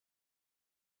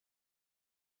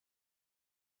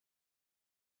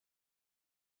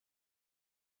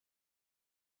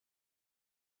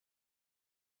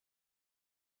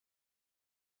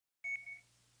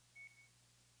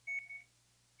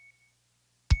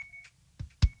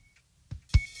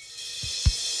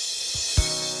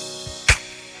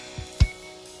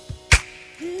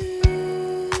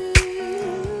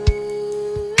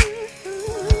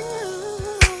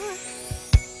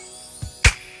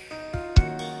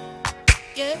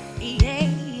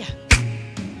yeah.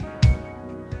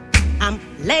 I'm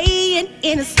laying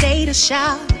in a state of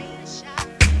shock.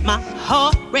 My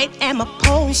heart rate and my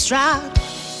pulse drop.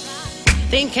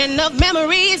 Thinking of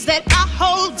memories that I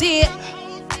hold dear.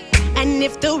 And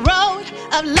if the road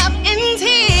of love ends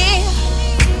here.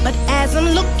 But as I'm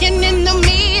looking in the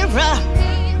mirror,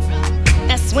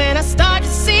 that's when I start to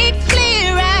see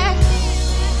clearer.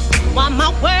 Why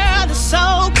my world is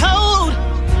so cold.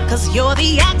 Cause you're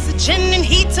the oxygen and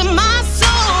heat to my soul.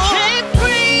 I can't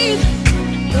breathe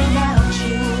without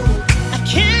you. I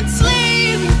can't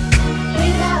sleep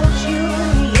without you.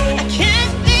 I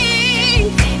can't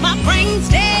think, my brain's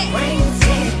dead.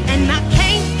 And I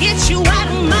can't get you out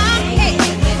of my head.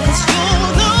 Cause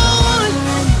you're the one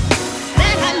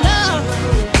that I love.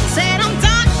 Said I'm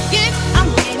dying, I'm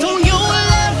hooked on your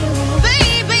love.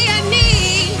 Baby, I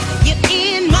need you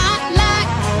in my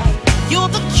life. You're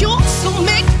the cure, so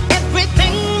make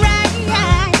everything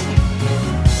right.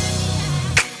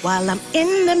 While I'm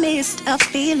in the midst of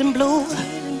feeling blue,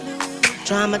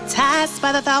 traumatized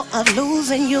by the thought of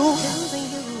losing you,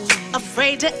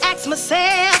 afraid to ask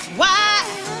myself why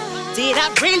did I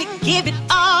really give it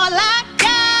all I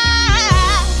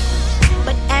got?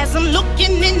 But as I'm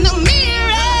looking in the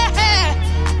mirror,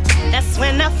 that's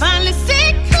when I finally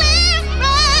see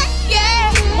clearer,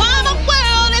 yeah. Why the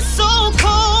world is so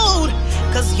cold.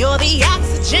 Cause you're the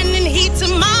oxygen and heat to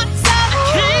my soul. I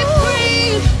can't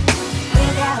breathe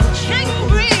without you. Can't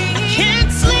breathe. I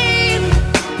can't sleep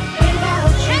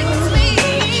without you. Can't sleep.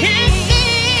 I can't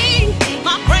think.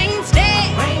 My brain's dead.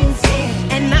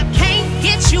 And I can't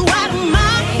get you out of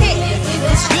my head.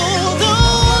 Cause you're the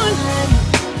one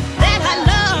that I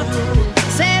love.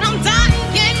 Said I'm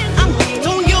dying, I'm hooked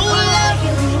on your love.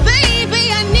 Baby,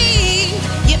 I need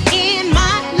you in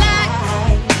my life.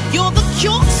 You're the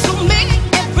cure, so make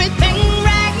everything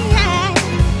right.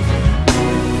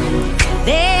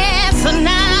 There's a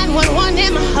 911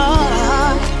 in my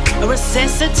heart, a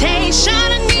resuscitation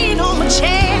I need on my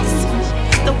chest.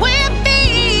 The way I